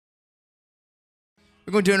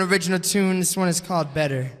We're going to do an original tune. This one is called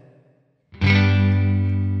Better.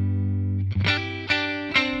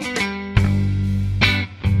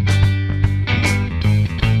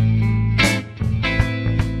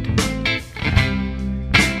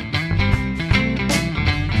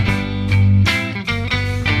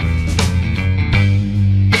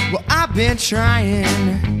 Well, I've been trying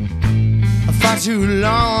far too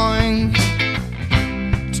long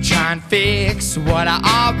to try and fix what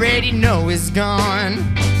I already know is gone.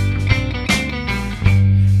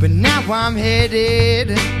 But now I'm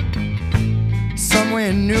headed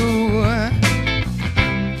somewhere new. Well,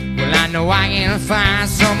 I know I can find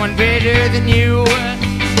someone better than you.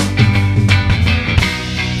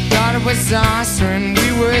 Thought it was us when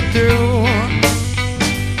we were through.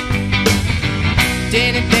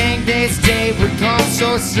 Didn't think this day would come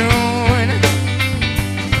so soon.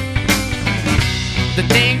 The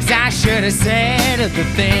things I should have said, or the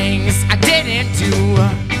things I didn't do,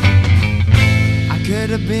 I could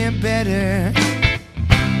have been better,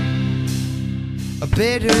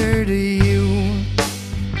 better to you.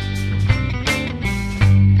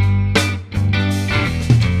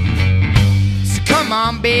 So come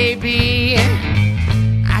on, baby,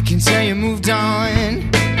 I can tell you moved on.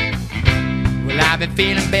 Well, I've been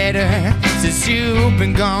feeling better since you've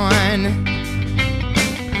been gone.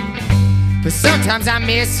 But sometimes I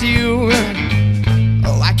miss you,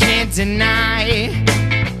 oh, I can't deny.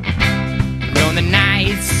 Lonely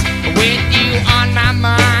nights with you on my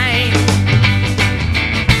mind.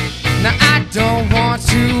 Now I don't want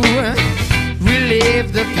to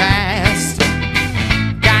relive the past.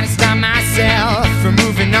 Gotta stop myself from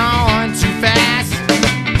moving on too fast.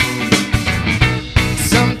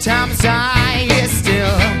 Sometimes I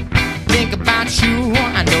still think about you.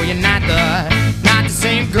 I know you're not the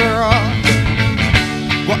same girl.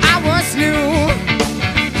 Well, I once knew.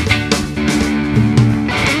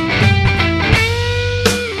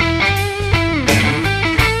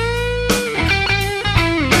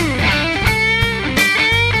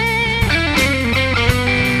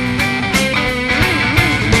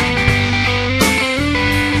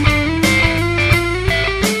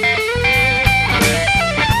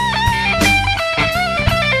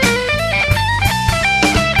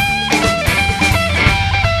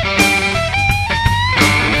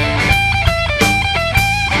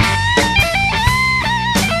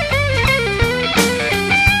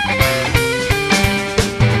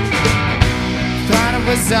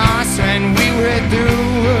 Was us when we were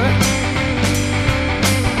through.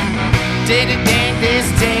 Didn't think this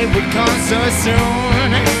day would come so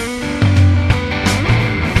soon.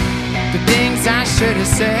 The things I should have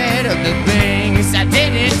said, or the things I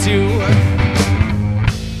didn't do,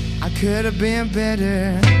 I could have been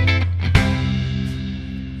better,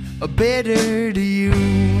 better to you.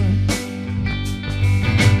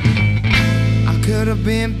 I could have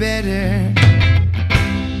been better,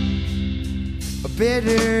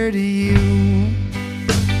 better to you.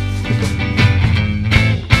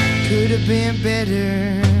 Could have been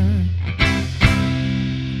better,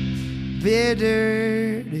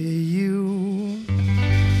 better to you.